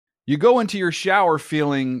You go into your shower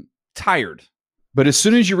feeling tired, but as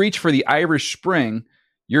soon as you reach for the Irish Spring,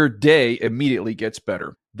 your day immediately gets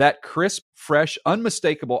better. That crisp, fresh,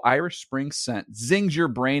 unmistakable Irish Spring scent zings your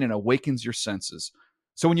brain and awakens your senses.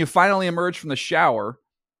 So when you finally emerge from the shower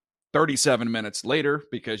 37 minutes later,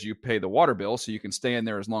 because you pay the water bill so you can stay in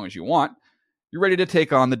there as long as you want, you're ready to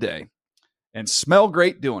take on the day and smell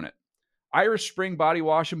great doing it. Irish Spring Body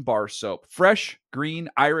Wash and Bar Soap. Fresh, green,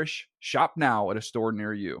 Irish. Shop now at a store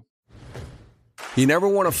near you. You never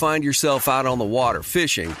want to find yourself out on the water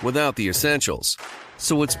fishing without the essentials.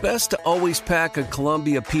 So it's best to always pack a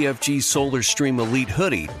Columbia PFG Solar Stream Elite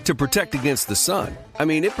hoodie to protect against the sun. I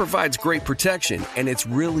mean, it provides great protection, and it's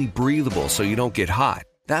really breathable so you don't get hot.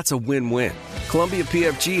 That's a win-win. Columbia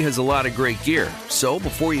PFG has a lot of great gear. So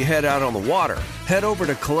before you head out on the water, head over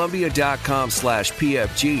to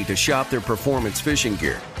Columbia.com/PFG to shop their performance fishing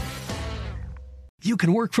gear. You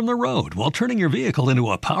can work from the road while turning your vehicle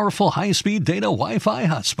into a powerful high-speed data Wi-Fi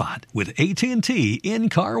hotspot with AT&T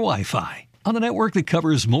in-car Wi-Fi. On the network that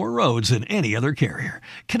covers more roads than any other carrier.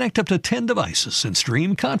 Connect up to 10 devices and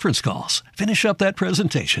stream conference calls. Finish up that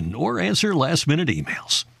presentation or answer last-minute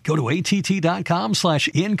emails. Go to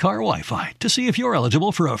att.com/in-car Wi-Fi to see if you're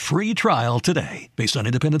eligible for a free trial today. Based on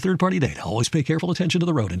independent third-party data, always pay careful attention to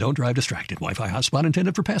the road and don't drive distracted. Wi-Fi hotspot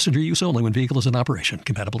intended for passenger use only when vehicle is in operation.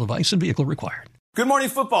 Compatible device and vehicle required. Good Morning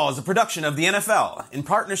Football is a production of the NFL in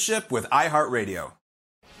partnership with iHeartRadio.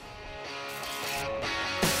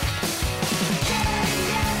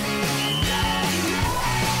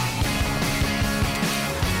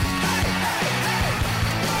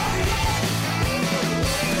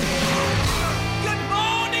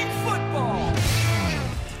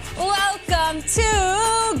 Welcome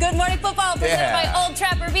to Good Morning Football, presented by Old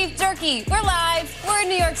Trapper Beef Jerky. We're live. We're in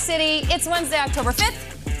New York City. It's Wednesday, October 5th.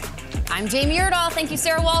 I'm Jamie Erdahl. Thank you,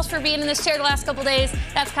 Sarah Walsh, for being in this chair the last couple days.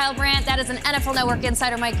 That's Kyle Brandt. That is an NFL Network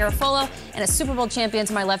insider, Mike Garafolo, and a Super Bowl champion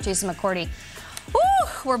to my left, Jason McCourty. Woo,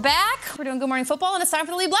 we're back. We're doing Good Morning Football, and it's time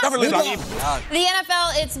for the Lead Block. The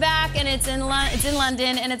NFL, it's back, and it's in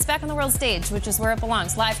London, and it's back on the world stage, which is where it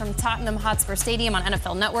belongs. Live from Tottenham Hotspur Stadium on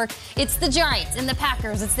NFL Network. It's the Giants and the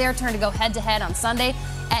Packers. It's their turn to go head-to-head on Sunday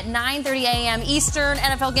at 9:30 a.m. Eastern.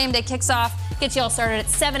 NFL Game Day kicks off. Get you all started at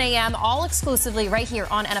 7 a.m., all exclusively right here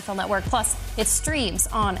on NFL Network. Plus, it streams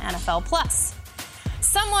on NFL Plus.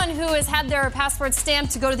 Someone who has had their passport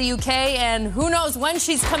stamped to go to the UK, and who knows when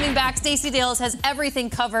she's coming back, Stacey Dales has everything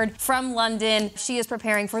covered from London. She is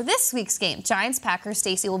preparing for this week's game. Giants-Packers.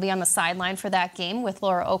 Stacey will be on the sideline for that game with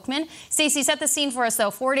Laura Oakman. Stacey, set the scene for us,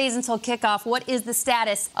 though. 4 days until kickoff. What is the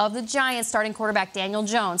status of the Giants starting quarterback Daniel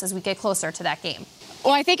Jones as we get closer to that game?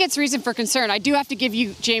 Well, I think it's reason for concern. I do have to give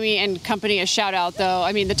you, Jamie and company, a shout out, though.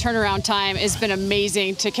 I mean, the turnaround time has been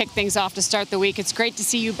amazing to kick things off to start the week. It's great to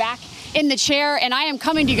see you back in the chair. And I am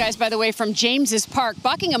coming to you guys, by the way, from James's Park,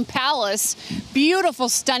 Buckingham Palace. Beautiful,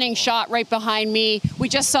 stunning shot right behind me. We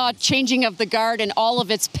just saw changing of the guard and all of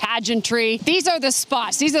its pageantry. These are the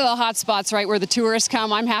spots. These are the hot spots, right, where the tourists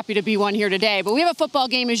come. I'm happy to be one here today. But we have a football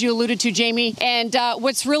game, as you alluded to, Jamie. And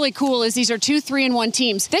what's really cool is these are 2 3-1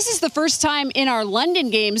 teams. This is the first time in our London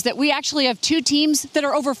games that we actually have 2 teams that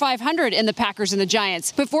are over 500 in the Packers and the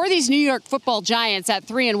Giants. Before these New York Football Giants at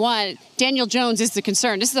 3-1, Daniel Jones is the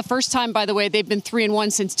concern. This is the first time, by the way, they've been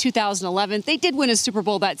 3-1 since 2011. They did win a Super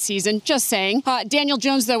Bowl that season, just saying. Daniel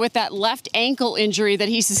Jones, though, with that left ankle injury that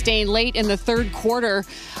he sustained late in the third quarter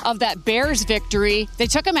of that Bears victory, they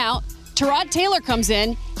took him out. Tyrod Taylor comes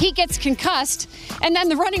in, he gets concussed, and then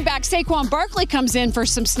the running back Saquon Barkley comes in for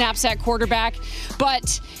some snaps at quarterback.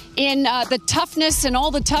 But in the toughness and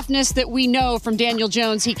all the toughness that we know from Daniel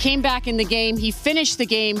Jones, he came back in the game, he finished the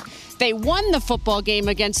game. They won the football game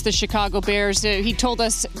against the Chicago Bears. He told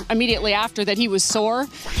us immediately after that he was sore.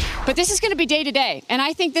 But this is going to be day to day. And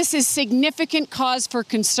I think this is significant cause for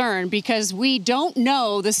concern because we don't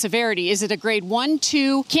know the severity. Is it a grade 1,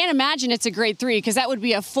 2? Can't imagine it's a grade 3 because that would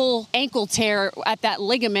be a full ankle tear at that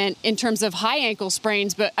ligament in terms of high ankle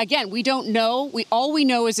sprains. But again, we don't know. All we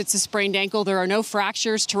know is it's a sprained ankle. There are no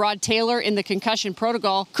fractures. Tyrod Taylor in the concussion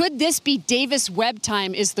protocol. Could this be Davis Webb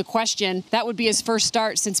time is the question. That would be his first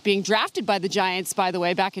start since being drafted by the Giants, by the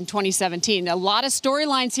way, back in 2017. A lot of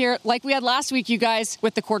storylines here, like we had last week, you guys,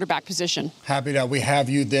 with the quarterback position. Happy that we have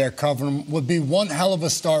you there covering. Would be one hell of a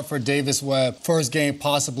start for Davis Webb. First game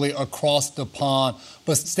possibly across the pond.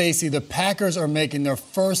 But, Stacey, the Packers are making their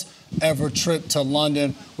first ever trip to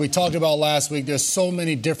London. We talked about last week, there's so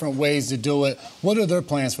many different ways to do it. What are their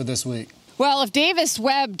plans for this week? Well, if Davis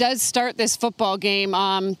Webb does start this football game,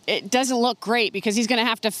 it doesn't look great because he's going to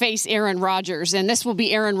have to face Aaron Rodgers, and this will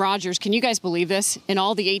be Aaron Rodgers. Can you guys believe this? In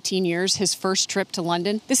all the 18 years, his first trip to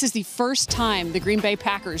London. This is the first time the Green Bay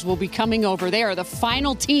Packers will be coming over. They are the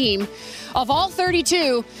final team of all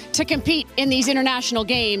 32 to compete in these international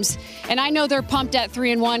games, and I know they're pumped at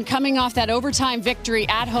 3-1, coming off that overtime victory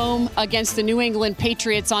at home against the New England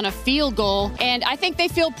Patriots on a field goal, and I think they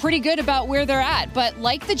feel pretty good about where they're at. But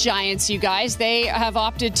like the Giants, you guys, they have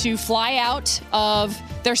opted to fly out of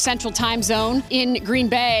their central time zone in Green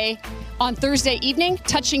Bay on Thursday evening,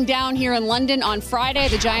 touching down here in London on Friday.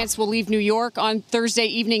 The Giants will leave New York on Thursday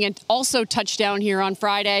evening and also touch down here on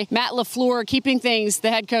Friday. Matt LaFleur keeping things,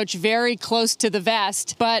 the head coach, very close to the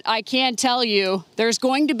vest. But I can tell you there's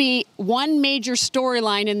going to be one major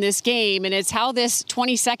storyline in this game, and it's how this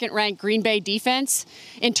 22nd ranked Green Bay defense,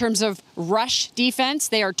 in terms of rush defense,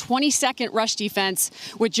 they are 22nd rush defense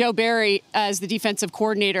with Joe Barry as the defensive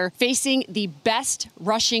coordinator, facing the best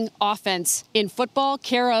rushing offense in football,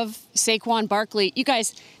 care of Saquon Barkley. You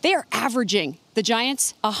guys, they are averaging, the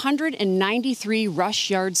Giants, 193 rush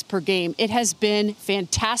yards per game. It has been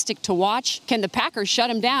fantastic to watch. Can the Packers shut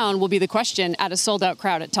them down will be the question at a sold-out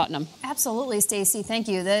crowd at Tottenham. Absolutely, Stacey. Thank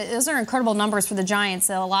you. Those are incredible numbers for the Giants,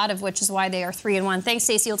 a lot of which is why they are 3-1. Thanks,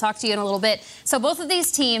 Stacey. We'll talk to you in a little bit. So both of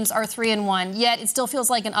these teams are 3-1, yet it still feels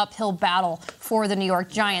like an uphill battle for the New York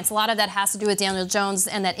Giants. A lot of that has to do with Daniel Jones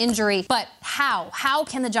and that injury. But how? How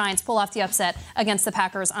can the Giants pull off the upset against the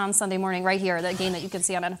Packers on Sunday morning right here, the game that you can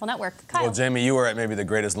see on NFL Network? Kyle. Well, Jamie, you were at maybe the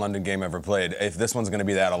greatest London game ever played. If this one's going to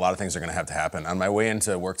be that, a lot of things are going to have to happen. On my way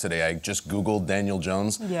into work today, I just Googled Daniel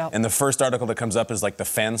Jones. Yep. And the first article that comes up is like the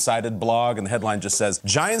fan-sided blog, and the headline just says,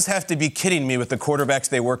 Giants have to be kidding me with the quarterbacks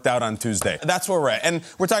they worked out on Tuesday. That's where we're at. And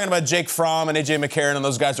we're talking about Jake Fromm and A.J. McCarron, and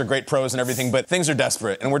those guys are great pros and everything, but things are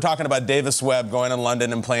desperate. And we're talking about Davis Webb going to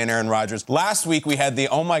London and playing Aaron Rodgers. Last week, we had the,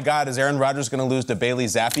 oh my God, is Aaron Rodgers going to lose to Bailey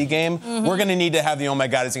Zappi game? Mm-hmm. We're going to need to have the, oh my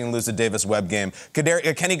God, is he going to lose to Davis Webb game?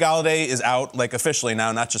 Kenny Golladay is out, like officially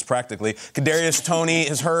now, not just practically. Kadarius Toney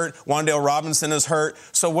is hurt. Wan'Dale Robinson is hurt.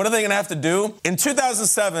 So what are they going to have to do? In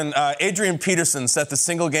 2007, Adrian Peterson set the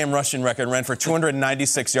single-game rushing record and ran for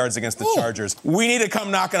 296 yards against the Chargers. We need to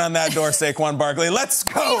come knocking on that door, Saquon Barkley. Let's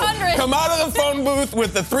go. 300. Come out of the phone booth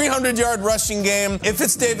with the 300-yard rushing game. If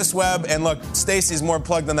it's Davis Webb, and look, Stacey's more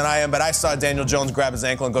plugged in than I am, but I saw Daniel Jones grab his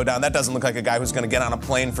ankle and go down. That doesn't look like a guy who's going to get on a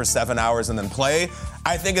plane for 7 hours and then play.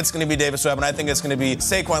 I think it's going to be Davis Webb, and I think it's going to be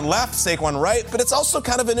Saquon left, Saquon right, but it's also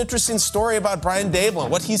kind of an interesting story about Brian Daboll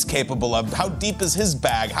and what he's capable of. How deep is his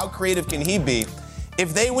bag? How creative can he be?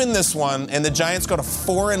 If they win this one and the Giants go to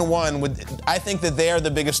 4-1, I think that they are the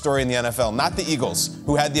biggest story in the NFL. Not the Eagles,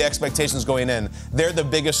 who had the expectations going in. They're the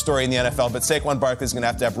biggest story in the NFL, but Saquon Barkley is going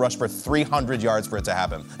to have rush for 300 yards for it to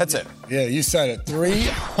happen. That's it. Yeah, you said it.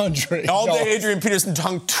 300 All day Adrian Peterson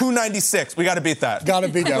hung 296. We got to beat that. Got to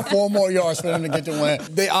beat that. 4 more yards for them to get the win.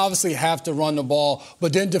 They obviously have to run the ball,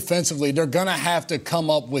 but then defensively, they're going to have to come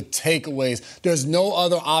up with takeaways. There's no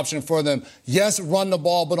other option for them. Yes, run the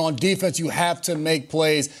ball, but on defense, you have to make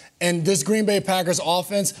plays. And this Green Bay Packers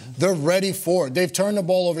offense, they're ready for it. They've turned the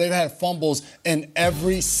ball over. They've had fumbles in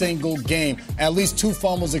every single game. At least 2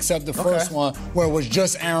 fumbles except the first one where it was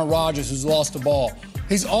just Aaron Rodgers who's lost the ball.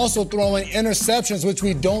 He's also throwing interceptions, which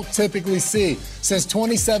we don't typically see. Since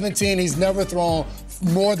 2017, he's never thrown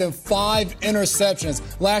more than 5 interceptions.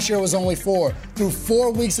 Last year was only 4. Through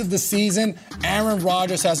 4 weeks of the season, Aaron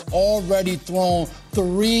Rodgers has already thrown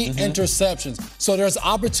 3 interceptions. So there's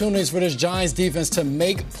opportunities for this Giants defense to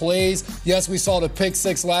make plays. Yes, we saw the pick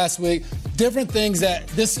 6 last week. Different things that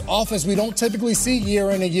this offense we don't typically see year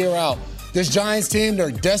in and year out. This Giants team, they're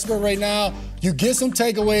desperate right now. You get some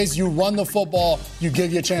takeaways, you run the football, you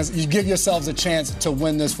give yourselves a chance to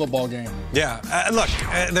win this football game. Yeah, look,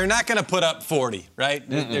 they're not going to put up 40, right?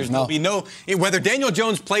 There'll be no, whether Daniel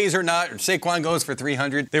Jones plays or not, or Saquon goes for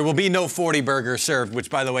 300, there will be no 40 burger served,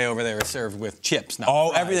 which, by the way, over there is served with chips.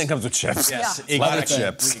 Not everything comes with chips. Yes, a lot of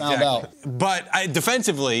chips. Found out. But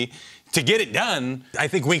defensively, to get it done, I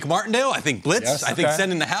think Wink Martindale, I think blitz, yes, I think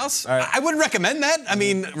send in the house. Right. I wouldn't recommend that. I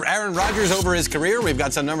mean, Aaron Rodgers over his career, we've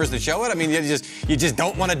got some numbers to show it. I mean, you just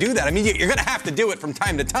don't want to do that. I mean, you're going to have to do it from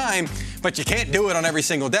time to time, but you can't do it on every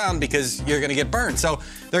single down because you're going to get burned. So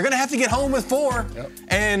they're going to have to get home with 4. Yep.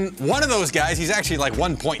 And one of those guys, he's actually like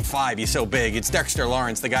 1.5. He's so big. It's Dexter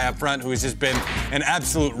Lawrence, the guy up front who has just been an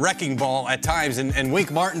absolute wrecking ball at times. And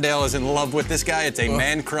Wink Martindale is in love with this guy. It's a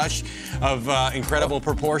man crush of incredible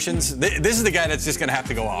proportions. This is the guy that's just going to have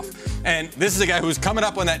to go off. And this is a guy who's coming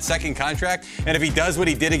up on that second contract. And if he does what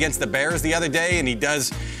he did against the Bears the other day, and he does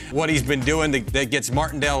what he's been doing that gets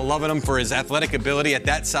Martindale loving him for his athletic ability at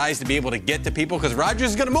that size to be able to get to people, because Rodgers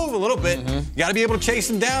is going to move a little bit. You got to be able to chase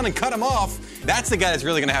him down and cut him off. That's the guy that's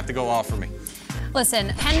really going to have to go off for me. Listen,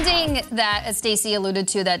 pending that, as Stacey alluded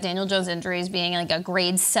to, that Daniel Jones injury is being like a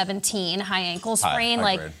grade 17 high ankle sprain, high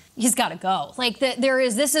like grade. He's got to go. Like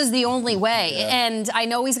this is the only way. Yeah. And I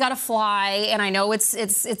know he's got to fly, and I know it's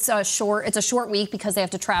a short week because they have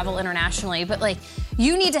to travel internationally. But like,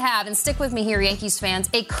 you need to have, and stick with me here, Yankees fans,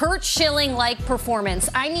 a Curt Schilling-like performance.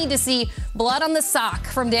 I need to see blood on the sock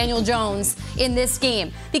from Daniel Jones in this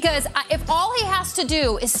game, because if all he has to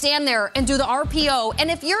do is stand there and do the RPO,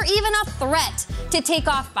 and if you're even a threat to take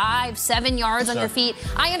off 5-7 yards on your feet,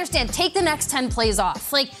 I understand. Take the next 10 plays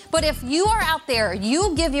off. But if you are out there,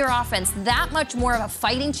 you give your offense that much more of a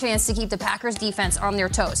fighting chance to keep the Packers defense on their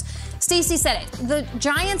toes. Stacey said it. The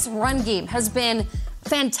Giants' run game has been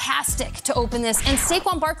fantastic to open this, and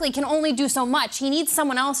Saquon Barkley can only do so much. He needs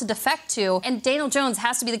someone else to defect to, and Daniel Jones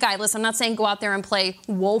has to be the guy. Listen, I'm not saying go out there and play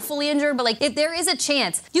woefully injured, but if there is a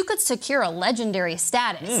chance, you could secure a legendary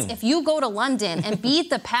status if you go to London and beat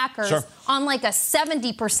the Packers on like a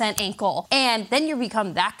 70% ankle, and then you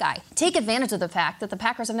become that guy. Take advantage of the fact that the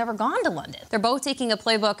Packers have never gone to London. They're both taking a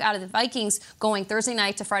playbook out of the Vikings, going Thursday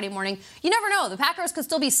night to Friday morning. You never know. The Packers could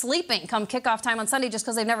still be sleeping come kickoff time on Sunday just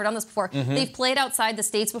because they've never done this before. They've played outside the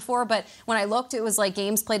States before, but when I looked, it was like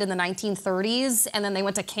games played in the 1930s, and then they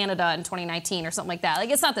went to Canada in 2019 or something like that.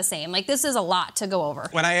 It's not the same. This is a lot to go over.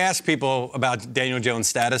 When I ask people about Daniel Jones'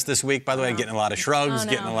 status this week, by the way, I'm getting a lot of shrugs,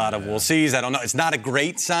 getting a lot of we'll sees. I don't know. It's not a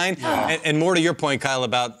great sign. And more to your point, Kyle,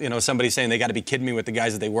 about somebody saying they got to be kidding me with the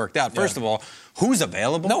guys that they worked out. First of all, who's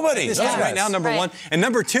available? Nobody. This is right now, number one. And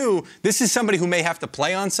number two, this is somebody who may have to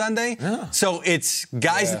play on Sunday. So it's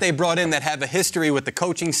guys that they brought in that have a history with the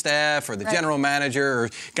coaching staff or the general manager, or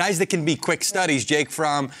guys that can be quick studies. Jake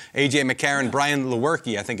Fromm, A.J. McCarron, Brian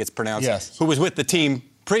Lewerke, I think it's pronounced, who was with the team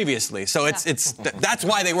previously. So that's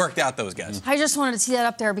why they worked out those guys. I just wanted to tee that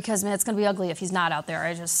up there because, man, it's going to be ugly if he's not out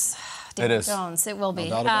there. Daniel Jones, it will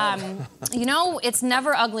be. It's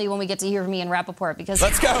never ugly when we get to hear from Ian Rappaport, because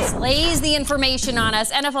he lays the information on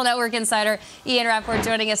us. NFL Network insider Ian Rappaport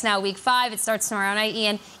joining us now, Week 5. It starts tomorrow night.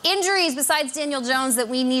 Ian, injuries besides Daniel Jones that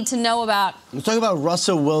we need to know about? Let's talk about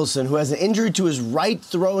Russell Wilson, who has an injury to his right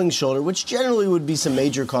throwing shoulder, which generally would be some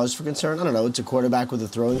major cause for concern. I don't know. It's a quarterback with a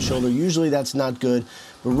throwing shoulder. Usually that's not good.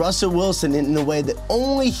 But Russell Wilson, in a way that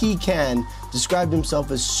only he can, described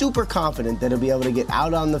himself as super confident that he'll be able to get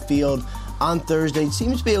out on the field on Thursday. It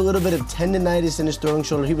seems to be a little bit of tendonitis in his throwing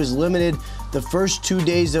shoulder. He was limited the first 2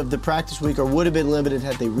 days of the practice week, or would have been limited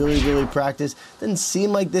had they really practiced. Doesn't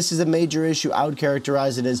seem like this is a major issue. I would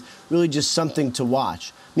characterize it as really just something to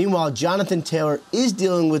watch. Meanwhile, Jonathan Taylor is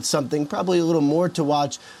dealing with something, probably a little more to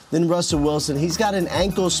watch than Russell Wilson. He's got an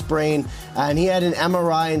ankle sprain, and he had an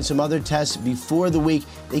MRI and some other tests before the week.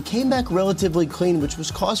 They came back relatively clean, which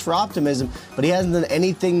was cause for optimism, but he hasn't done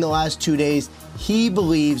anything the last 2 days. He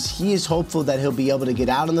is hopeful that he'll be able to get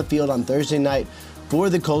out on the field on Thursday night for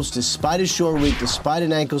the Colts, despite a short week, despite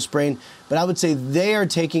an ankle sprain. But I would say they are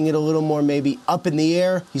taking it a little more maybe up in the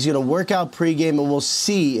air. He's going to work out pregame, and we'll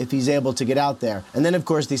see if he's able to get out there. And then, of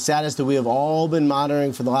course, the status that we have all been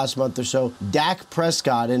monitoring for the last month or so, Dak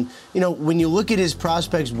Prescott. And, when you look at his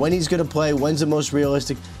prospects, when he's going to play, when's the most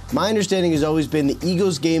realistic, my understanding has always been the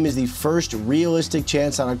Eagles game is the first realistic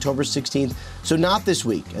chance on October 16th, so not this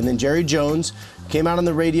week. And then Jerry Jones came out on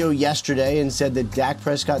the radio yesterday and said that Dak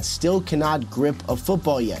Prescott still cannot grip a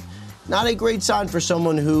football yet. Not a great sign for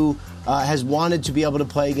someone who has wanted to be able to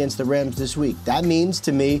play against the Rams this week. That means,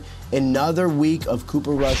 to me, another week of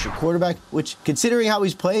Cooper Rush at quarterback, which, considering how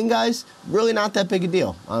he's playing, guys, really not that big a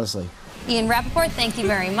deal, honestly. Ian Rappaport, thank you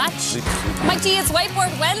very much. Mike G, it's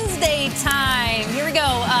Whiteboard Wednesday time. Here we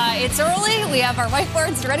go. It's early. We have our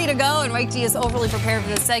whiteboards ready to go, and Mike G is overly prepared for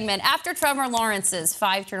this segment. After Trevor Lawrence's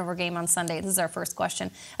 5-turnover game on Sunday, this is our first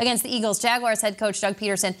question. Against the Eagles, Jaguars head coach Doug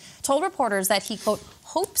Peterson told reporters that he, quote,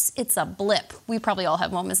 hopes it's a blip. We probably all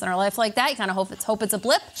have moments in our life like that. You kind of hope it's a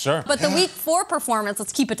blip. Sure. But the Week 4 performance,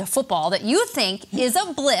 let's keep it to football, that you think is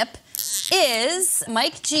a blip is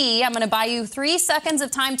Mike G. I'm going to buy you 3 seconds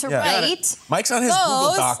of time to write. Mike's on his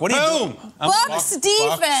Google Doc. What are you doing? Bucs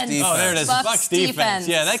defense. Oh, there it is. Bucs defense.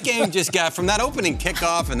 Yeah, that game just got, from that opening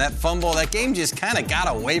kickoff and that fumble, that game just kind of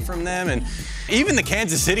got away from them. And Even the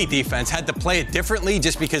Kansas City defense had to play it differently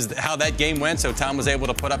just because how that game went. So Tom was able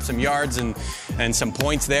to put up some yards and some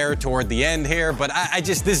points there toward the end here. But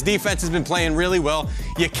this defense has been playing really well.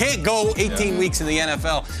 You can't go 18 weeks in the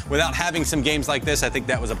NFL without having some games like this. I think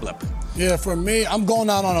that was a blip. Yeah, for me, I'm going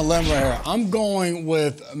out on a limb right here. I'm going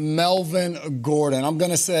with Melvin Gordon. I'm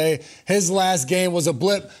going to say his last game was a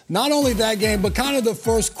blip. Not only that game, but kind of the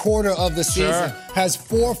first quarter of the season. Has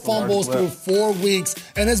 4 fumbles through 4 weeks,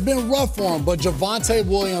 and it's been rough for him. But Javonte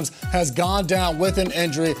Williams has gone down with an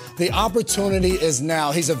injury. The opportunity is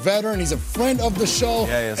now. He's a veteran. He's a friend of the show,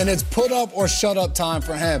 and it's put up or shut up time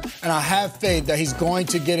for him. And I have faith that he's going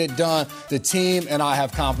to get it done. The team and I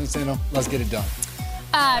have confidence in him. Let's get it done.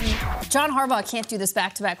 John Harbaugh can't do this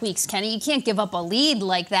back-to-back weeks, Kenny. You can't give up a lead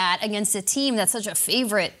like that against a team that's such a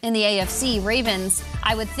favorite in the AFC. Ravens,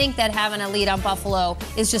 I would think that having a lead on Buffalo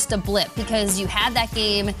is just a blip because you had that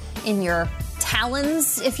game in your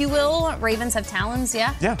talons, if you will. Ravens have talons,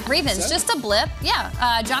 yeah? Yeah. Ravens, just a blip.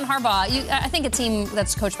 Yeah. John Harbaugh, I think a team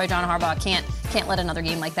that's coached by John Harbaugh can't let another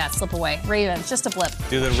game like that slip away. Ravens, just a blip.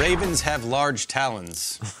 Do the Ravens have large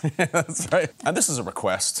talons? That's right. And this is a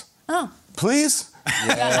request. Oh. Please?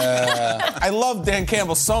 Yeah. I love Dan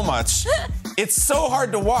Campbell so much. It's so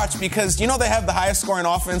hard to watch because, they have the highest scoring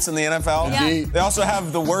offense in the NFL. Yeah. They also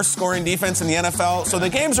have the worst scoring defense in the NFL. So the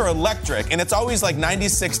games are electric, and it's always like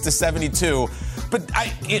 96-72. But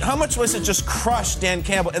how much was it just crush Dan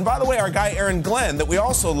Campbell? And by the way, our guy Aaron Glenn, that we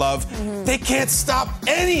also love, they can't stop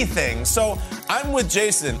anything. So I'm with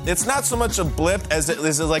Jason. It's not so much a blip as it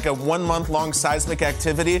is like a 1 month long seismic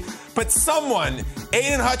activity, but someone,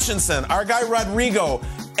 Aiden Hutchinson, our guy Rodrigo,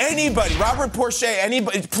 anybody, Robert Porcher,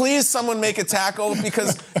 anybody, please someone make a tackle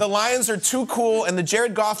because the Lions are too cool and the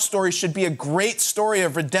Jared Goff story should be a great story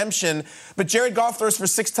of redemption. But Jared Goff throws for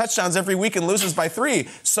 6 touchdowns every week and loses by 3.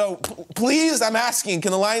 So please, I'm asking,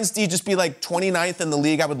 can the Lions D just be like 29th in the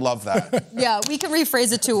league? I would love that. Yeah, we can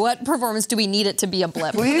rephrase it to what performance do we need it to be a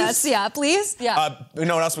blip? Please? Please? Yeah. You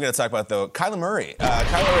know what else we're going to talk about, though? Kyler Murray.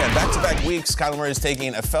 Kyler Murray on back-to-back weeks. Kyler Murray is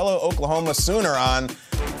taking a fellow Oklahoma Sooner on.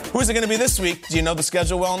 Who's it going to be this week? Do you know the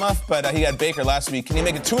schedule well enough? But he had Baker last week. Can he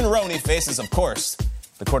make it 2 in a row? And he faces, of course,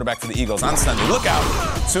 the quarterback for the Eagles on Sunday. Look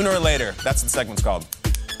out. Sooner or later. That's what the segment's called.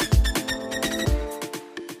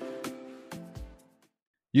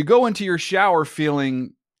 You go into your shower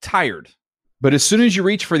feeling tired, but as soon as you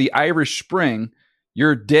reach for the Irish Spring,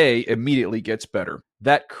 your day immediately gets better.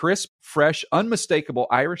 That crisp, fresh, unmistakable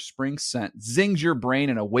Irish Spring scent zings your brain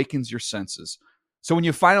and awakens your senses. So when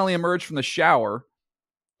you finally emerge from the shower,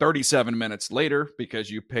 37 minutes later, because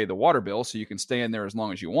you pay the water bill so you can stay in there as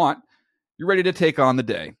long as you want, you're ready to take on the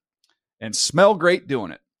day and smell great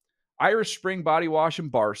doing it. Irish Spring Body Wash and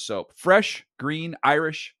Bar Soap. Fresh, green,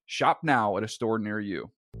 Irish. Shop now at a store near you.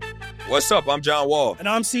 What's up? I'm John Wall. And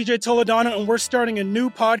I'm CJ Toledano, and we're starting a new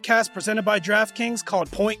podcast presented by DraftKings called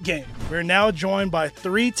Point Game. We're now joined by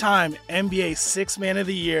 3-time NBA Sixth Man of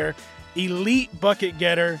the Year, elite bucket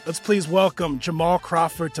getter. Let's please welcome Jamal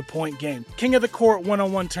Crawford to Point Game. King of the Court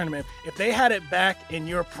one-on-one tournament. If they had it back in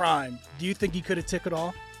your prime, do you think you could have took it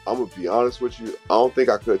all? I'm going to be honest with you. I don't think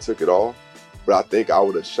I could have took it all, but I think I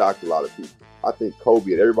would have shocked a lot of people. I think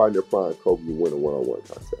Kobe and everybody in their prime, Kobe would win a one-on-one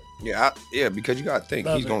contest. Yeah, because you got to think,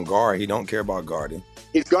 he's going to guard. He don't care about guarding.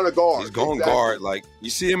 He's going to guard. He's going to guard. Like,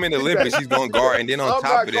 you see him in the Olympics, he's going to guard. And then on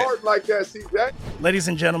top of that. Like that, see that? Ladies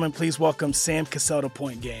and gentlemen, please welcome Sam Cassell to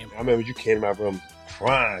Point Game. I remember you came out from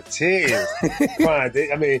prime 10.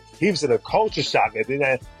 I mean, he was in a culture shock. And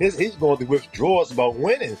then he's going through withdrawals about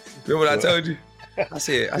winning. Remember what I told you? I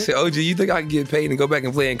said, OG, you think I can get paid and go back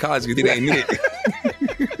and play in college because it ain't it?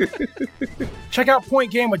 Check out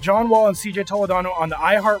Point Game with John Wall and CJ Toledano on the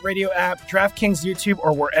iHeartRadio app, DraftKings YouTube,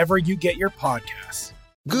 or wherever you get your podcasts.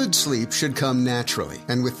 Good sleep should come naturally,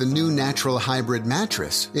 and with the new Natural Hybrid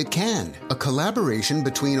mattress, it can. A collaboration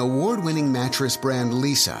between award-winning mattress brand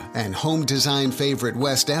Leesa and home design favorite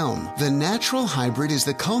West Elm, the Natural Hybrid is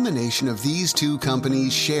the culmination of these two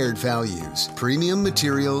companies' shared values: premium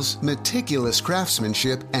materials, meticulous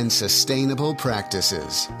craftsmanship, and sustainable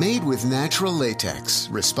practices. Made with natural latex,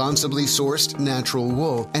 responsibly sourced natural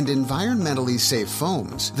wool, and environmentally safe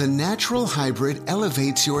foams, the Natural Hybrid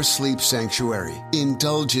elevates your sleep sanctuary,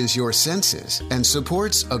 indulges your senses, and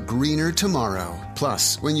supports a greener tomorrow.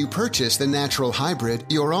 Plus, when you purchase the Natural Hybrid,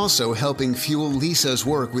 you're also helping fuel Leesa's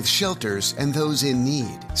work with shelters and those in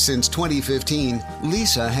need. Since 2015,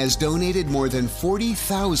 Leesa has donated more than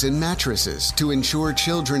 40,000 mattresses to ensure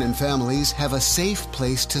children and families have a safe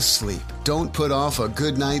place to sleep. Don't put off a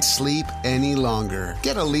good night's sleep any longer.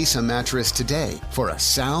 Get a Leesa mattress today for a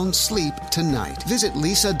sound sleep tonight. Visit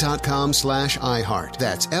leesa.com/iHeart.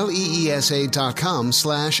 That's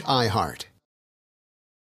LEESA.com/iHeart.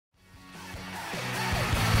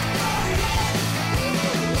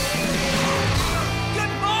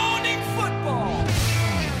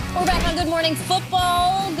 Morning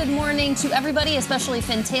Football. Good morning to everybody, especially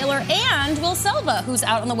Finn Taylor and Will Selva, who's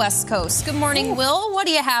out on the West Coast. Good morning, Will. What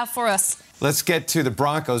do you have for us? Let's get to the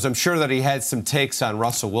Broncos. I'm sure that he had some takes on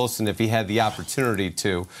Russell Wilson if he had the opportunity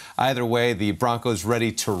to. Either way, the Broncos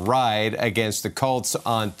ready to ride against the Colts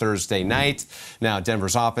on Thursday night. Now,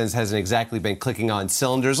 Denver's offense hasn't exactly been clicking on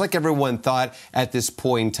cylinders like everyone thought at this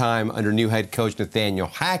point in time under new head coach Nathaniel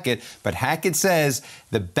Hackett. But Hackett says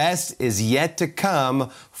the best is yet to come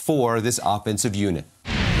for this offensive unit.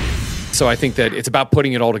 So I think that it's about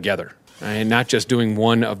putting it all together. And not just doing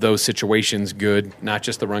one of those situations good, not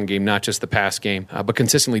just the run game, not just the pass game, but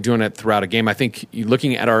consistently doing it throughout a game. I think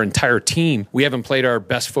looking at our entire team, we haven't played our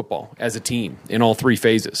best football as a team in all three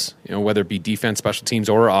phases, whether it be defense, special teams,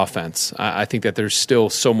 or offense. I think that there's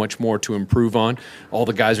still so much more to improve on. All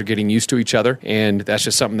the guys are getting used to each other, and that's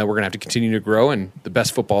just something that we're going to have to continue to grow, and the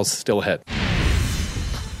best football is still ahead.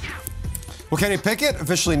 Well, Kenny Pickett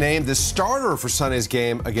officially named the starter for Sunday's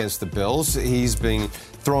game against the Bills. He's been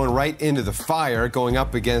thrown right into the fire, going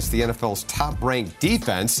up against the NFL's top-ranked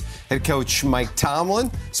defense. Head coach Mike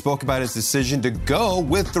Tomlin spoke about his decision to go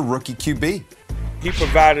with the rookie QB. He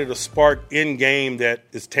provided a spark in-game that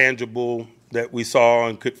is tangible, that we saw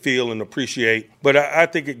and could feel and appreciate. But I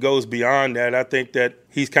think it goes beyond that. I think that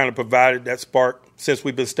he's kind of provided that spark since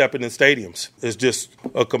we've been stepping in stadiums. It's just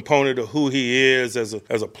a component of who he is as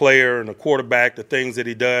a player and a quarterback, the things that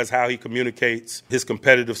he does, how he communicates, his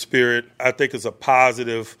competitive spirit. I think it's a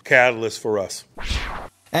positive catalyst for us.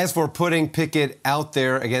 As for putting Pickett out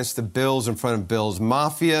there against the Bills in front of Bills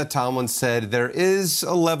Mafia, Tomlin said there is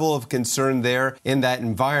a level of concern there in that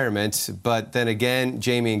environment. But then again,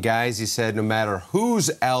 Jamie and guys, he said no matter who's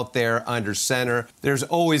out there under center, there's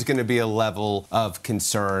always going to be a level of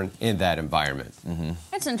concern in that environment. Mm-hmm.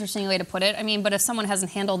 That's an interesting way to put it. I mean, but if someone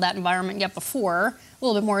hasn't handled that environment yet before, a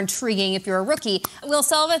little bit more intriguing if you're a rookie. Will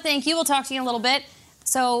Selva, thank you. We'll talk to you in a little bit.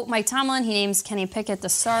 So Mike Tomlin, he names Kenny Pickett the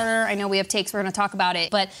starter. I know we have takes. We're going to talk about it.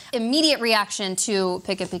 But immediate reaction to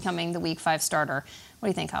Pickett becoming the Week 5 starter. What do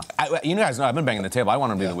you think, Hal? You guys know I've been banging the table. I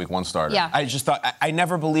want him to be the Week 1 starter. Yeah. I just thought I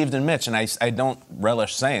never believed in Mitch, and I don't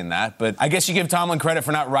relish saying that. But I guess you give Tomlin credit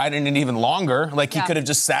for not riding it even longer. Like, he could have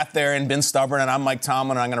just sat there and been stubborn, and I'm Mike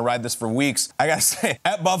Tomlin, and I'm going to ride this for weeks. I got to say,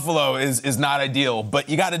 at Buffalo is not ideal, but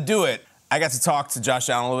you got to do it. I got to talk to Josh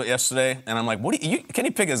Allen a little bit yesterday, and I'm like,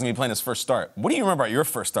 Kenny Pickett's going to be playing his first start. What do you remember about your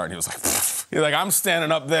first start? And he was like, pfft. He's like, I'm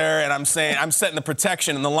standing up there, and I'm setting the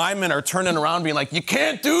protection, and the linemen are turning around being like, you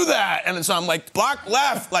can't do that. And so I'm like, block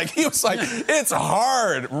left. Like, he was like, it's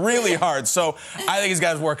hard, really hard. So I think he's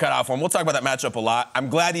got his work cut out for him. We'll talk about that matchup a lot. I'm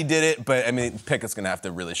glad he did it, but, I mean, Pickett's going to have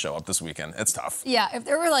to really show up this weekend. It's tough. Yeah, if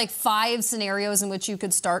there were, like, 5 scenarios in which you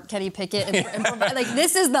could start Kenny Pickett, and provide, like,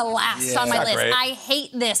 this is the last on my list. Great. I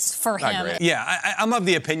hate this for him. Yeah, I'm of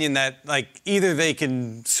the opinion that, like, either they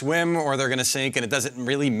can swim or they're going to sink, and it doesn't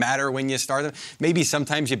really matter when you start them. Maybe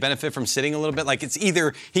sometimes you benefit from sitting a little bit. Like, it's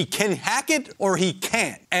either he can hack it or he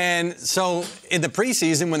can't. And so in the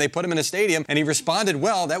preseason, when they put him in a stadium and he responded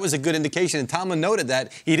well, that was a good indication. And Tomlin noted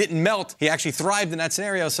that he didn't melt. He actually thrived in that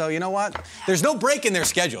scenario. So you know what? There's no break in their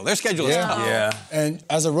schedule. Their schedule is tough. Yeah. And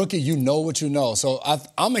as a rookie, you know what you know. So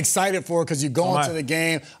I'm excited for it because you go into the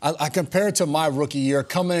game. I compare it to my rookie year,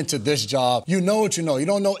 coming into this job. You know what you know. You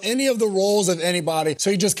don't know any of the roles of anybody. So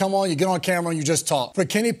you just come on, you get on camera, and you just talk. For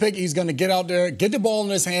Kenny Pickett, he's going to get out there, get the ball in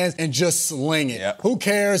his hands, and just sling it. Yep. Who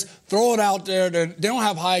cares? Throw it out there. They don't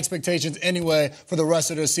have high expectations anyway for the rest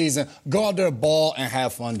of their season. Go out there, ball, and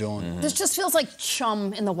have fun doing it. This just feels like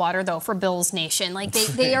chum in the water, though, for Bills Nation. Like,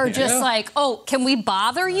 they are just like, oh, can we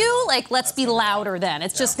bother you? Like, let's be louder then.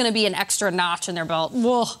 It's just going to be an extra notch in their belt.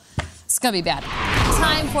 Whoa. It's going to be bad.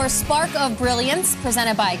 Time for Spark of Brilliance,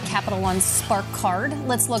 presented by Capital One's Spark Card.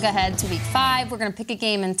 Let's look ahead to Week 5. We're going to pick a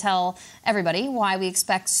game and tell everybody why we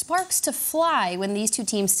expect sparks to fly when these two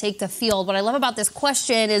teams take the field. What I love about this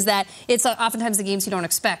question is that it's oftentimes the games you don't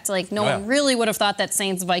expect. Like, no one really would have thought that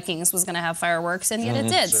Saints-Vikings was going to have fireworks, and yet it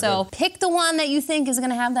did. So pick the one that you think is going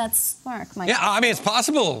to have that spark, Mike. Yeah, I mean, it's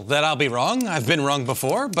possible that I'll be wrong. I've been wrong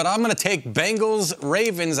before, but I'm going to take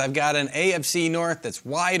Bengals-Ravens. I've got an AFC North that's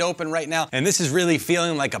wide open right now, and this is really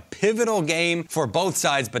feeling like a pivotal game for both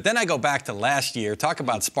sides. But then I go back to last year, talk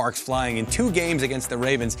about sparks flying in 2 games against the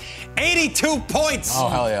Ravens. 82 points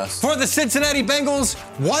for the Cincinnati Bengals,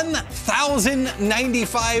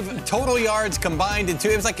 1,095 total yards combined in 2.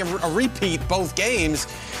 It was like a repeat both games.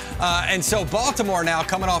 And so Baltimore now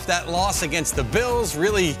coming off that loss against the Bills,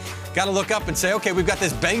 really got to look up and say, okay, we've got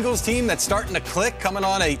this Bengals team that's starting to click, coming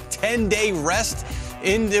on a 10-day rest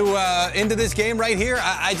into this game right here.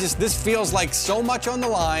 This feels like so much on the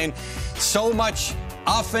line, so much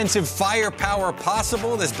offensive firepower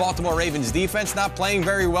possible. This Baltimore Ravens defense not playing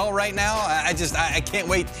very well right now. I can't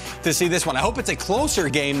wait to see this one. I hope it's a closer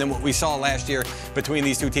game than what we saw last year between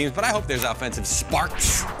these two teams, but I hope there's offensive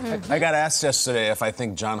sparks. I got asked yesterday if I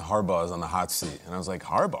think John Harbaugh is on the hot seat, and I was like,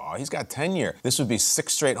 Harbaugh? He's got tenure. This would be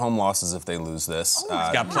 6 straight home losses if they lose this. He's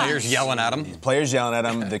got players yelling at him. Players yelling at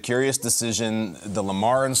him. The curious decision, the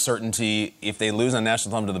Lamar uncertainty. If they lose on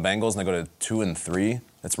national television to the Bengals and they go to 2-3,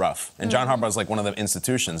 it's rough. And John Harbaugh is like one of the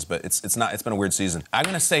institutions, but it's not. It's been a weird season. I'm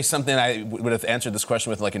going to say something I would have answered this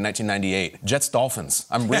question with like in 1998. Jets-Dolphins.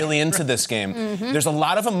 I'm really into this game. There's a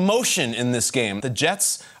lot of emotion in this game. The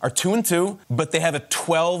Jets are 2-2, but they have a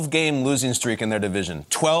 12-game losing streak in their division.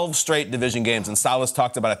 12 straight division games. And Salas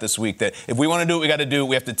talked about it this week that if we want to do what we got to do,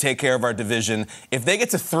 we have to take care of our division. If they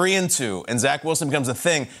get to 3-2 and Zach Wilson becomes a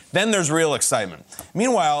thing, then there's real excitement.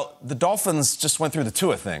 Meanwhile, the Dolphins just went through the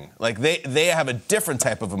Tua thing. Like they have a different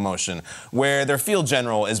type of emotion where their field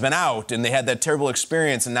general has been out and they had that terrible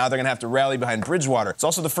experience and now they're going to have to rally behind Bridgewater. It's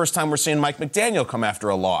also the first time we're seeing Mike McDaniel come after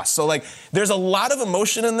a loss. So, like, there's a lot of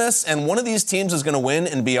emotion in this, and one of these teams is going to win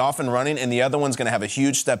and be off and running, and the other one's going to have a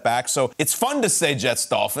huge step back. So it's fun to say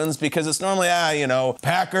Jets-Dolphins because it's normally,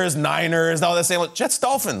 Packers, Niners, all that same.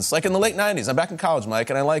 Jets-Dolphins, like in the late 90s. I'm back in college, Mike,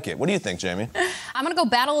 and I like it. What do you think, Jamie? I'm going to go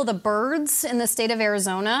Battle of the Birds in the state of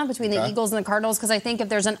Arizona between the Eagles and the Cardinals because I think if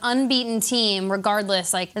there's an unbeaten team, regardless,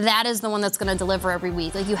 like that is the one that's going to deliver every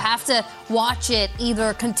week. Like you have to watch it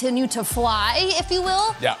either continue to fly, if you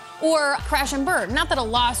will, or crash and burn. Not that a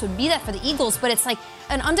loss would be that for the Eagles, but it's like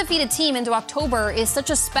an undefeated team into October is such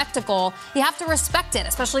a spectacle. You have to respect it,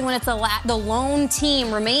 especially when it's the lone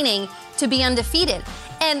team remaining to be undefeated.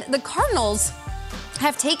 And the Cardinals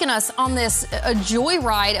have taken us on this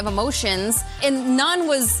joyride of emotions, and none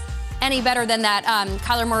was any better than that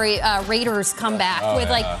Kyler Murray Raiders comeback with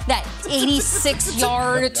that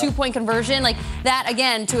 86-yard two-point conversion. Like that,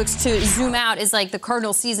 again, to zoom out is like the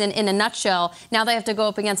Cardinals season in a nutshell. Now they have to go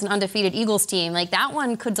up against an undefeated Eagles team. Like that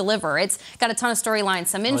one could deliver. It's got a ton of storylines,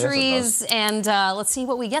 some injuries, and let's see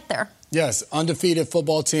what we get there. Yes, undefeated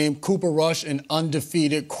football team. Cooper Rush, an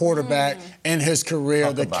undefeated quarterback in his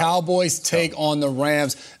career. The Cowboys take on the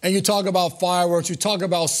Rams. And you talk about fireworks, you talk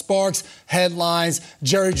about sparks, headlines.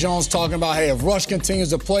 Jerry Jones talking about, hey, if Rush continues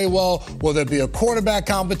to play well, will there be a quarterback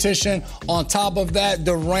competition? On top of that,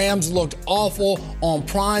 the Rams looked awful on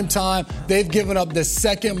prime time. They've given up the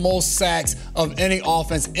second most sacks of any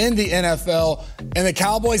offense in the NFL. And the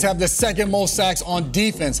Cowboys have the second most sacks on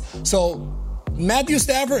defense. So Matthew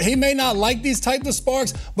Stafford, he may not like these types of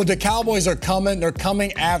sparks, but the Cowboys are coming. They're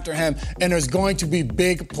coming after him, and there's going to be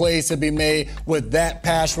big plays to be made with that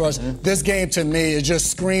pass rush. This game, to me, it just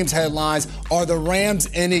screams headlines. Are the Rams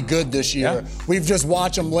any good this year? We've just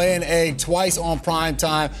watched them lay an egg twice on prime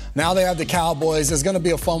time. Now they have the Cowboys. It's going to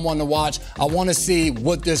be a fun one to watch. I want to see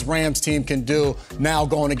what this Rams team can do now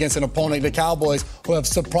going against an opponent, the Cowboys, who have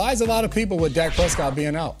surprised a lot of people with Dak Prescott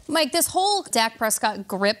being out. Mike, this whole Dak Prescott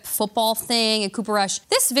grip football thing and Cooper Rush,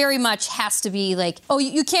 this very much has to be like, oh,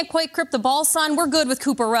 you can't quite grip the ball, son? We're good with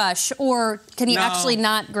Cooper Rush. Or can he actually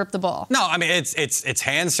not grip the ball? No, I mean, it's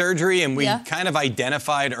hand surgery, and we kind of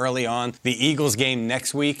identified early on the Eagles game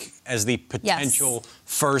next week as the potential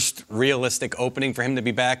first realistic opening for him to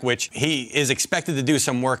be back, which he is expected to do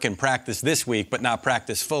some work in practice this week, but not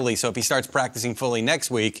practice fully. So if he starts practicing fully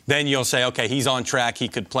next week, then you'll say, okay, he's on track. He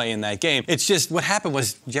could play in that game. It's just what happened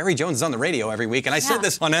was Jerry Jones is on the radio every week. And I said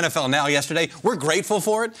this on NFL Now yesterday. We're grateful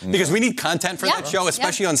for it because we need content for that show,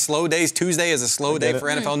 especially on slow days. Tuesday is a slow day for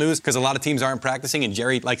NFL News because a lot of teams aren't practicing and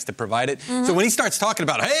Jerry likes to provide it. So when he starts talking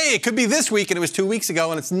about, hey, it could be this week and it was 2 weeks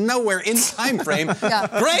ago and it's nowhere in time frame,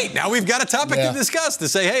 great. Now we've got a topic to discuss to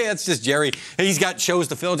say, hey, that's just Jerry. He's got shows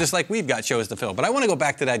to fill just like we've got shows to fill. But I want to go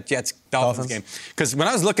back to that Jets-Dolphins game because when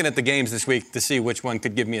I was looking at the games this week to see which one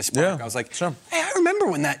could give me a spark, I was like, hey, I remember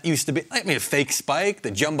when that used to be, I mean, a fake spike,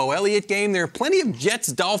 the Jumbo Elliott game. There are plenty of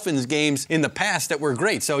Jets-Dolphins games in the past that were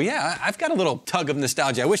great. So, yeah, I've got a little tug of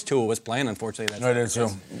nostalgia. I wish Tua was playing. Unfortunately, that's I do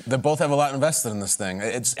too. They both have a lot invested in this thing.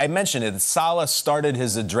 I mentioned it. Saleh started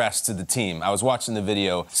his address to the team. I was watching the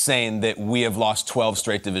video saying that we have lost 12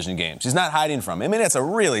 straight division games. He's not hiding from it. I mean, it's a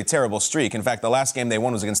really terrible streak. In fact, the last game they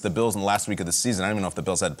won was against the Bills in the last week of the season. I don't even know if the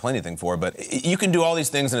Bills had to play anything for it, but you can do all these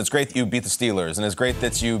things, and it's great that you beat the Steelers, and it's great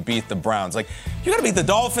that you beat the Browns. Like, you got to beat the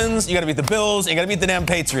Dolphins, you got to beat the Bills, and you got to beat the damn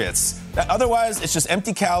Patriots. Otherwise, it's just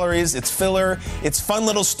empty calories, it's filler, it's fun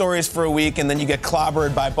little stories for a week, and then you get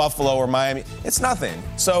clobbered by Buffalo or Miami. It's nothing.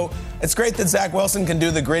 So it's great that Zach Wilson can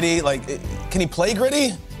do the gritty. Like, can he play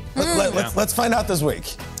gritty? Let's find out this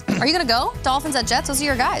week. Are you going to go? Dolphins at Jets? Those are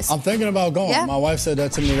your guys. I'm thinking about going. Yeah. My wife said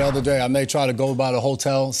that to me the other day. I may try to go by the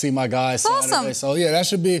hotel, see my guys Saturday. Awesome. So, yeah, that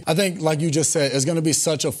should be, I think, like you just said, it's going to be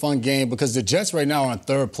such a fun game because the Jets right now are in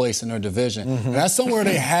third place in their division. And that's somewhere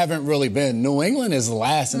they haven't really been. New England is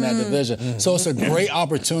last in that division. So it's a great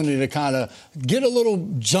opportunity to kind of get a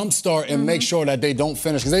little jump start and make sure that they don't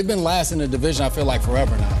finish because they've been last in the division, I feel like,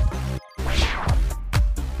 forever now.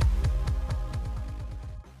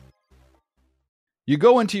 You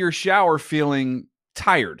go into your shower feeling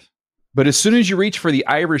tired, but as soon as you reach for the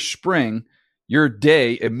Irish Spring, your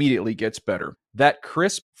day immediately gets better. That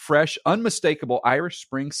crisp, fresh, unmistakable Irish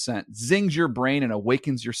Spring scent zings your brain and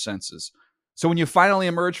awakens your senses. So when you finally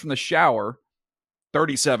emerge from the shower,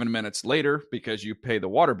 37 minutes later, because you pay the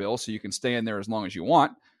water bill so you can stay in there as long as you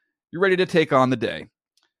want, you're ready to take on the day.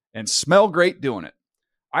 And smell great doing it.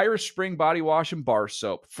 Irish Spring Body Wash and Bar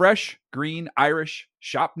Soap. Fresh, green, Irish.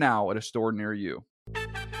 Shop now at a store near you.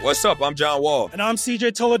 What's up? I'm John Wall. And I'm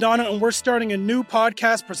CJ Toledano, and we're starting a new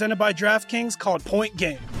podcast presented by DraftKings called Point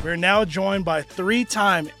Game. We're now joined by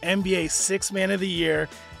three-time NBA Sixth Man of the Year,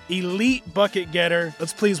 elite bucket getter.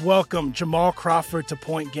 Let's please welcome Jamal Crawford to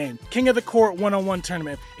Point Game. King of the Court one-on-one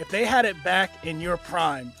tournament. If they had it back in your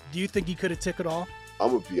prime, do you think you could have took it all? I'm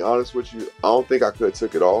going to be honest with you. I don't think I could have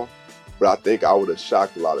took it all, but I think I would have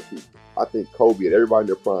shocked a lot of people. I think Kobe and everybody in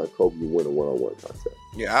their prime, Kobe would win a one-on-one contest.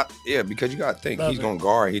 Yeah, because you got to think, he's going to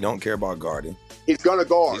guard. He don't care about guarding. He's going to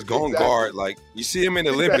guard. He's going to guard. Like, you see him in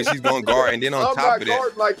the Olympics, he's going to guard. And then on top of that. I'm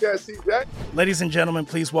not like that, CJ. Ladies and gentlemen,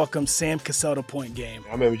 please welcome Sam Cassell to Point Game.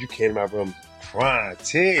 I remember you came to my room crying,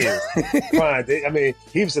 tears, crying. I mean,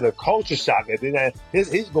 he was in a culture shock. And then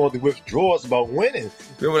he's going through withdrawals about winning.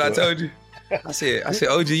 Remember what I told you? I said,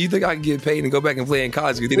 OG, you think I can get paid and go back and play in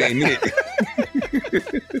college because it ain't it?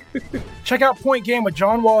 Check out Point Game with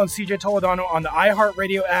John Wall and CJ Toledano on the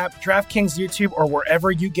iHeartRadio app, DraftKings YouTube, or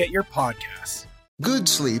wherever you get your podcasts. Good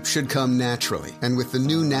sleep should come naturally, and with the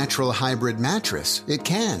new Natural Hybrid mattress, it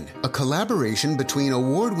can. A collaboration between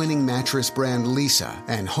award-winning mattress brand Leesa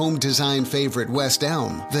and home design favorite West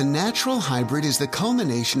Elm, the Natural Hybrid is the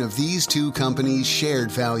culmination of these two companies'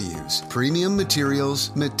 shared values: premium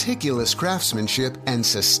materials, meticulous craftsmanship, and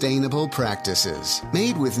sustainable practices.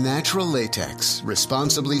 Made with natural latex,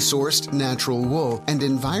 responsibly sourced natural wool, and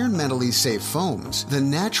environmentally safe foams, the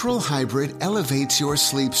Natural Hybrid elevates your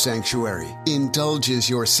sleep sanctuary, indulges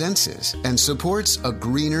your senses, and supports a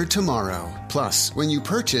greener tomorrow. Plus, when you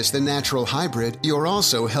purchase the Natural Hybrid, you're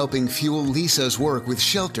also helping fuel Leesa's work with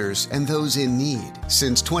shelters and those in need.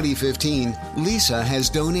 Since 2015, Leesa has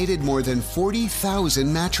donated more than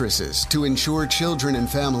 40,000 mattresses to ensure children and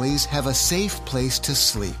families have a safe place to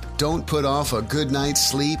sleep. Don't put off a good night's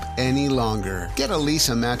sleep any longer. Get a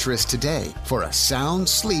Leesa mattress today for a sound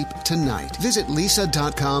sleep tonight. Visit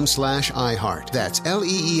leesa.com/iHeart. That's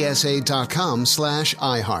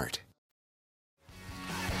LEESA.com/iHeart.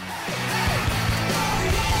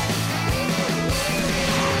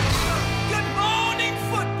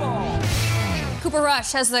 Cooper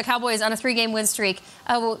Rush has the Cowboys on a 3-game win streak.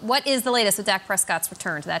 What is the latest with Dak Prescott's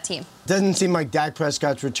return to that team? Doesn't seem like Dak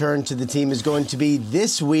Prescott's return to the team is going to be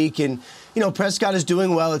this week. And, Prescott is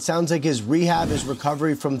doing well. It sounds like his rehab, his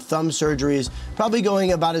recovery from thumb surgery is probably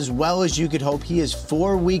going about as well as you could hope. He is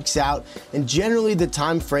 4 weeks out. And generally the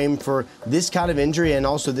time frame for this kind of injury, and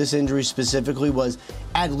also this injury specifically, was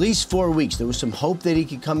at least 4 weeks. There was some hope that he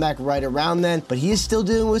could come back right around then, but he is still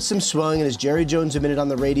dealing with some swelling. And as Jerry Jones admitted on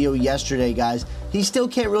the radio yesterday, guys, he still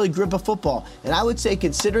can't really grip a football. And I would say,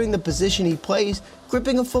 considering the position he plays,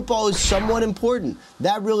 gripping a football is somewhat important.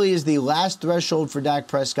 That really is the last threshold for Dak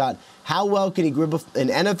Prescott. How well can he grip an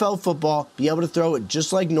NFL football, be able to throw it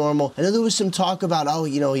just like normal? I know there was some talk about,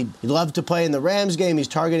 he'd love to play in the Rams game. He's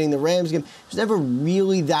targeting the Rams game. It was never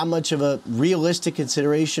really that much of a realistic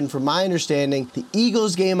consideration from my understanding. The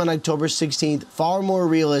Eagles game on October 16th, far more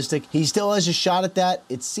realistic. He still has a shot at that.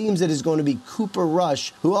 It seems that it's going to be Cooper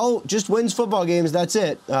Rush, who just wins football games. That's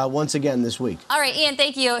it, once again this week. All right, Ian,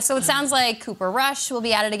 thank you. So it sounds like Cooper Rush will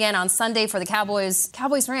be at it again on Sunday for the Cowboys.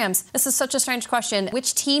 Cowboys-Rams. This is such a strange question.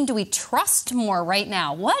 Which team do we trust more right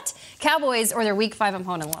now? What? Cowboys or their Week 5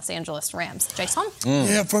 opponent, Los Angeles Rams? Jason?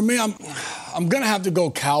 Yeah, for me, I'm going to have to go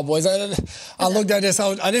Cowboys. I looked at this.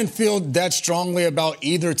 I didn't feel that strongly about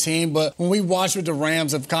either team, but when we watched what the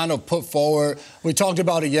Rams have kind of put forward, we talked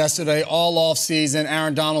about it yesterday, all offseason.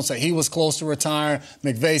 Aaron Donald said he was close to retiring.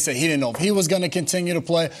 McVay said he didn't know if he was going to continue to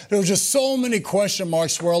play. There was just so many question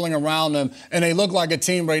marks swirling around them, and they look look like a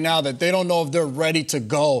team right now that they don't know if they're ready to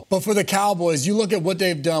go. But for the Cowboys, you look at what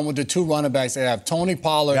they've done with the two running backs they have, Tony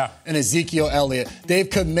Pollard and Ezekiel Elliott. They've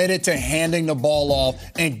committed to handing the ball off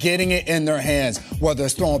and getting it in their hands, whether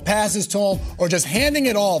it's throwing passes to them or just handing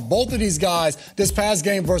it off. Both of these guys, this past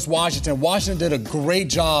game versus Washington did a great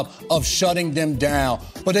job of shutting them down.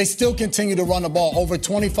 But they still continue to run the ball. Over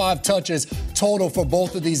 25 touches total for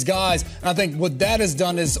both of these guys. And I think what that has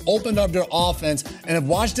done is opened up their offense. And if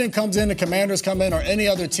Washington comes in, the Commanders come in, or any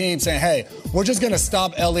other team saying, hey, we're just going to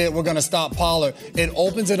stop Elliott, we're going to stop Pollard, it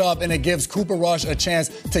opens it up and it gives Cooper Rush a chance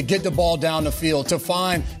to get the ball down the field, to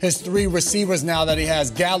find his three receivers now that he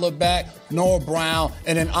has, Gallup back, Noah Brown,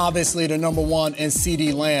 and then obviously the number one in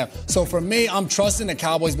CeeDee Lamb. So for me, I'm trusting the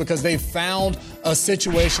Cowboys because they found a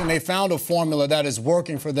situation, they found a formula that is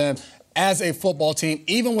working for them as a football team,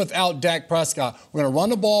 even without Dak Prescott. We're going to run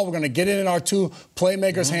the ball. We're going to get it in our two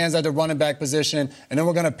playmakers' hands at the running back position, and then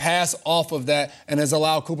we're going to pass off of that and has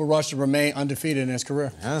allowed Cooper Rush to remain undefeated in his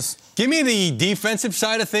career. Yes. Give me the defensive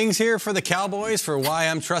side of things here for the Cowboys, for why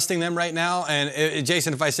I'm trusting them right now. And,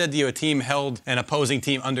 Jason, if I said to you a team held an opposing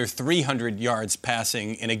team under 300 yards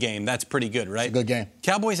passing in a game, that's pretty good, right? It's a good game.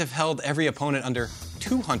 Cowboys have held every opponent under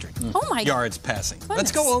 200 yards passing. Goodness.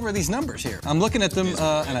 Let's go over these numbers here. I'm looking at them,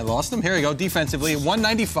 and I lost them. Here we go. Defensively,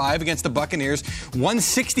 195 against the Buccaneers,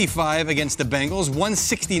 165 against the Bengals,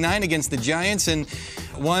 169 against the Giants, and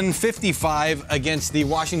 155 against the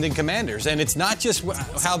Washington Commanders. And it's not just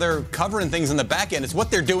how they're covering things in the back end, it's what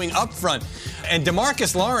they're doing up front. And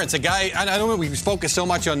DeMarcus Lawrence, a guy, I don't know, we focus so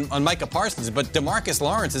much on Micah Parsons, but DeMarcus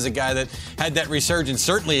Lawrence is a guy that had that resurgence,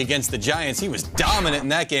 certainly against the Giants. He was dominant in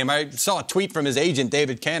that game. I saw a tweet from his agent,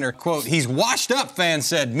 David Canner, quote, he's washed up, fans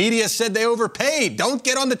said. Media said they overpaid. Don't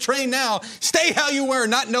get on the train now. Stay how you were.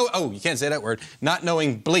 You can't say that word. Not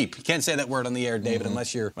knowing bleep. You can't say that word on the air, David,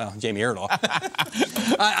 unless you're, Jamie Erdahl.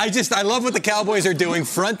 I love what the Cowboys are doing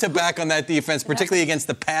front to back on that defense, particularly against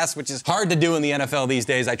the pass, which is hard to do in the NFL these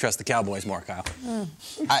days. I trust the Cowboys more, Kyle.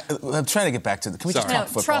 I'm trying to get back to can we just talk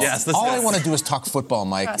football? Yes, all I want to do is talk football,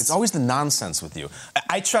 Mike. It's always the nonsense with you.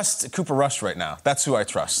 I trust Cooper Rush right now. That's who I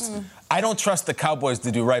trust. I don't trust the Cowboys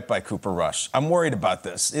to do right by Cooper Rush. I'm worried about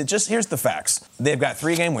this. Here's the facts. They've got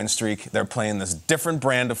 3-game win streak. They're playing this different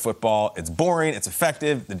brand of football. It's boring. It's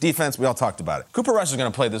effective. The defense, we all talked about it. Cooper Rush is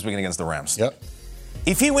going to play this weekend against the Rams. Yep.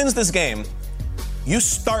 If he wins this game, you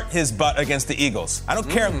start his butt against the Eagles. I don't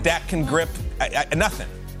care if Dak can grip, nothing.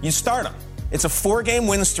 You start him. It's a 4-game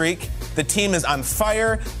win streak. The team is on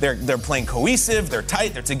fire. They're playing cohesive. They're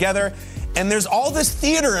tight. They're together. And there's all this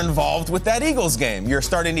theater involved with that Eagles game. You're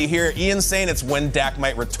starting to hear Ian saying it's when Dak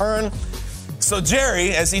might return. So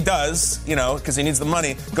Jerry, as he does, because he needs the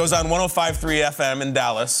money, goes on 105.3 FM in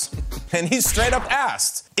Dallas, and he's straight up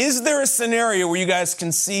asked, is there a scenario where you guys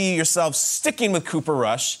can see yourselves sticking with Cooper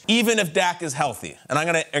Rush, even if Dak is healthy? And I'm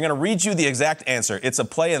gonna read you the exact answer. It's a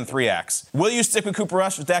play in 3 acts. Will you stick with Cooper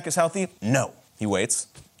Rush if Dak is healthy? No. He waits.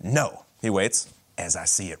 No. He waits. As I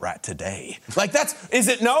see it right today. Is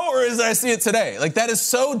it no or as I see it today? That is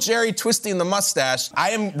so Jerry twisting the mustache.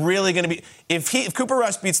 I am really going to be, if Cooper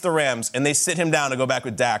Rush beats the Rams and they sit him down to go back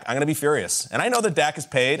with Dak, I'm going to be furious. And I know that Dak is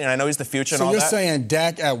paid and I know he's the future and all that. So you're saying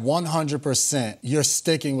Dak at 100%, you're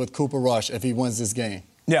sticking with Cooper Rush if he wins this game?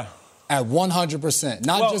 Yeah. At 100%.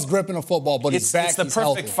 Not just gripping a football, but he's back, It's the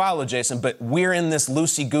perfect follow, Jason, but we're in this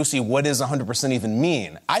loosey-goosey, what does 100% even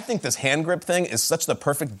mean? I think this hand grip thing is such the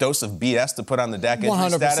perfect dose of BS to put on the Dak injury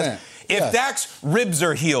 100%. status. If Dak's ribs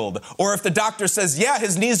are healed, or if the doctor says, yeah,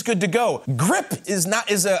 his knee's good to go, grip is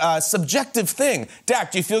a subjective thing.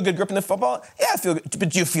 Dak, do you feel good gripping the football? Yeah, I feel good, but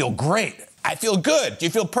do you feel great? I feel good. Do you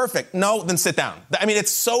feel perfect? No, then sit down. I mean, it's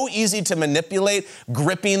so easy to manipulate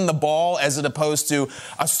gripping the ball as opposed to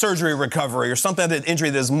a surgery recovery or something, an injury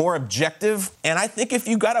that is more objective. And I think if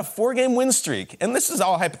you got a 4-game win streak, and this is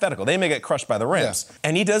all hypothetical, they may get crushed by the Rams,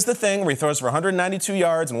 and he does the thing where he throws for 192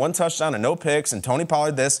 yards and 1 touchdown and no picks and Tony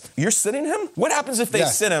Pollard this, you're sitting him? What happens if they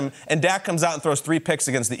sit him and Dak comes out and throws 3 picks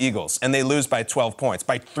against the Eagles and they lose by 12 points,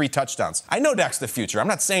 by 3 touchdowns? I know Dak's the future. I'm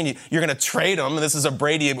not saying you're going to trade him. This is a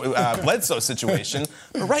Brady Bledsoe situation.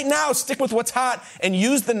 But right now, stick with what's hot and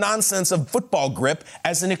use the nonsense of football grip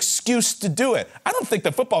as an excuse to do it. I don't think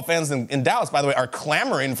the football fans in Dallas, by the way, are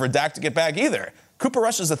clamoring for Dak to get back either. Cooper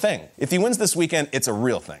Rush is a thing. If he wins this weekend, it's a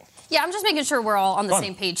real thing. Yeah, I'm just making sure we're all on the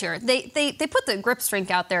same page here. They put the grip strength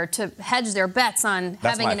out there to hedge their bets on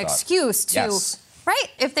having an excuse to... Yes. Right?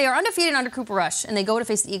 If they are undefeated under Cooper Rush and they go to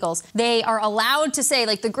face the Eagles, they are allowed to say,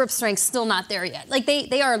 the grip strength's still not there yet.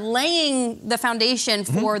 They are laying the foundation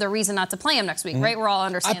for the reason not to play him next week, right? We're all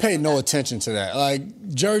understanding. I paid no attention to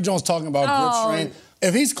that. Jerry Jones talking about grip strength.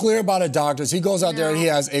 If he's cleared by the doctors, he goes out there and he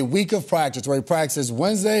has a week of practice where he practices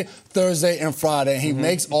Wednesday, Thursday, and Friday, and he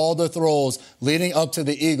makes all the throws leading up to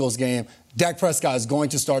the Eagles game. Dak Prescott is going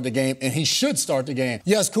to start the game, and he should start the game.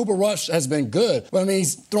 Yes, Cooper Rush has been good, but I mean,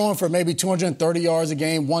 he's throwing for maybe 230 yards a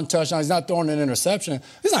game, 1 touchdown. He's not throwing an interception.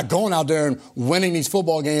 He's not going out there and winning these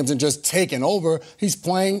football games and just taking over. He's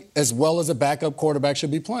playing as well as a backup quarterback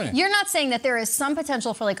should be playing. You're not saying that there is some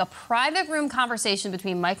potential for like a private room conversation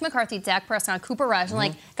between Mike McCarthy, Dak Prescott, and Cooper Rush, and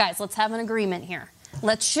like, guys, let's have an agreement here.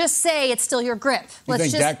 Let's just say it's still your grip. You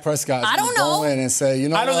think Dak Prescott I don't go in and say, you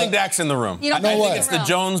know I don't what? think Dak's in the room. You don't I think think he's it's in the the room?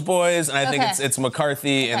 Jones boys, and I think it's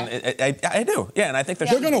McCarthy, and I do. Yeah, and I think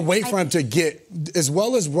They're going to wait for him to get, as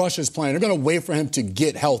well as Rush is playing, they're going to wait for him to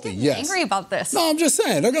get healthy, yes. Angry about this. No, I'm just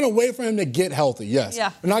saying. They're going to wait for him to get healthy, yes.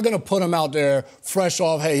 Yeah. They're not going to put him out there fresh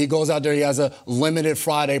off, hey, he goes out there, he has a limited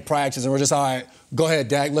Friday practice, and we're just, all right, go ahead,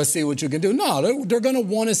 Dak, let's see what you can do. No, they're going to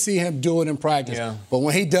want to see him do it in practice. Yeah. But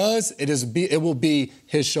when he does, it will be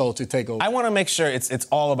his show to take over. I want to make sure it's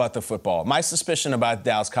all about the football. My suspicion about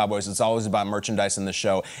Dallas Cowboys is always about merchandise in the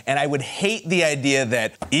show, and I would hate the idea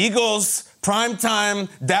that Eagles, primetime,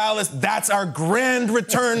 Dallas, that's our grand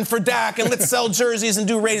return for Dak, and let's sell jerseys and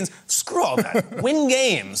do ratings. Screw all that. Win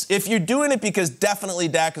games. If you're doing it because definitely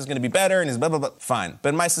Dak is going to be better and he's blah, blah, blah, fine.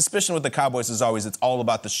 But my suspicion with the Cowboys is always it's all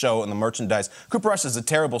about the show and the merchandise. Cooper Rush is a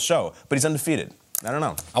terrible show, but he's undefeated. I don't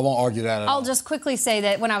know. I won't argue that at all. I'll just quickly say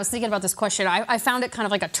that when I was thinking about this question, I found it kind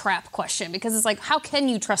of like a trap question because it's like, how can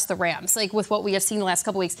you trust the Rams? Like with what we have seen the last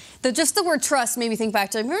couple weeks. Just the word trust made me think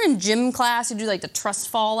back to, remember in gym class, you do like the trust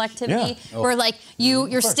fall activity where like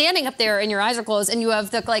you're standing up there and your eyes are closed and you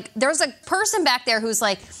have the like, there's a person back there who's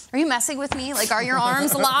like, are you messing with me? Like, are your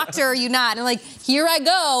arms locked or are you not? And like, here I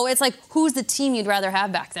go. It's like, who's the team you'd rather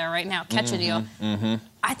have back there right now catching you?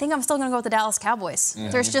 I think I'm still going to go with the Dallas Cowboys.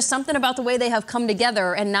 There's just something about the way they have come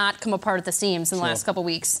together and not come apart at the seams in the last couple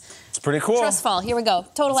weeks. It's pretty cool. Trust fall. Here we go.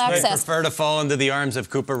 Total access. I prefer to fall into the arms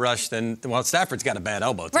of Cooper Rush than, well, Stafford's got a bad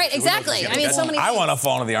elbow. Too, right, exactly. I mean, so many I want to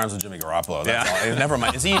fall into the arms of Jimmy Garoppolo. That's all. Never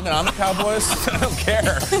mind. Is he even on the Cowboys? I don't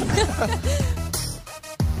care.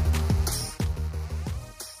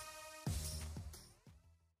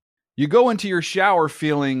 You go into your shower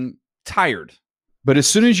feeling tired, but as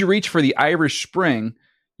soon as you reach for the Irish Spring,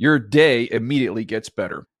 your day immediately gets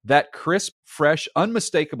better. That crisp, fresh,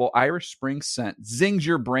 unmistakable Irish Spring scent zings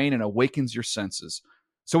your brain and awakens your senses.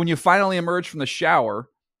 So when you finally emerge from the shower,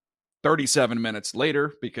 37 minutes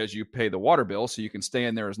later, because you pay the water bill so you can stay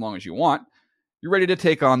in there as long as you want, you're ready to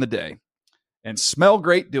take on the day. And smell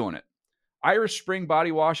great doing it. Irish Spring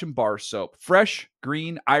Body Wash and Bar Soap. Fresh,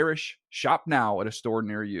 green, Irish. Shop now at a store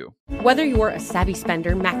near you. Whether you're a savvy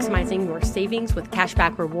spender maximizing your savings with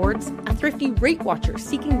cashback rewards, a thrifty rate watcher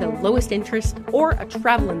seeking the lowest interest, or a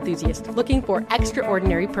travel enthusiast looking for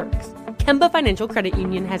extraordinary perks, Kemba Financial Credit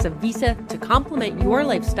Union has a visa to complement your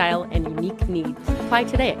lifestyle and unique needs. Apply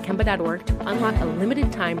today at Kemba.org to unlock a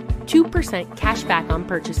limited time 2% cash back on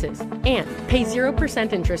purchases and pay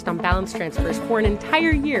 0% interest on balance transfers for an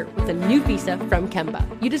entire year with a new visa from Kemba.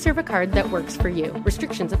 You deserve a card that works for you.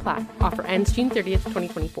 Restrictions apply. Offer ends June 30th,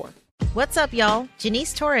 2024. What's up, y'all?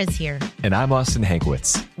 Janice Torres here. And I'm Austin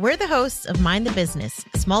Hankwitz. We're the hosts of Mind the Business,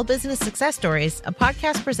 Small Business Success Stories, a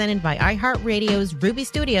podcast presented by iHeartRadio's Ruby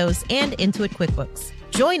Studios and Intuit QuickBooks.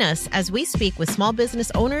 Join us as we speak with small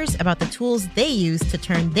business owners about the tools they use to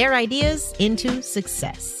turn their ideas into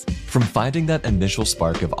success. From finding that initial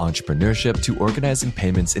spark of entrepreneurship to organizing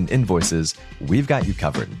payments and invoices, we've got you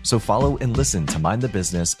covered. So follow and listen to Mind the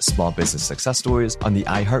Business, Small Business Success Stories on the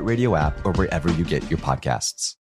iHeartRadio app or wherever you get your podcasts.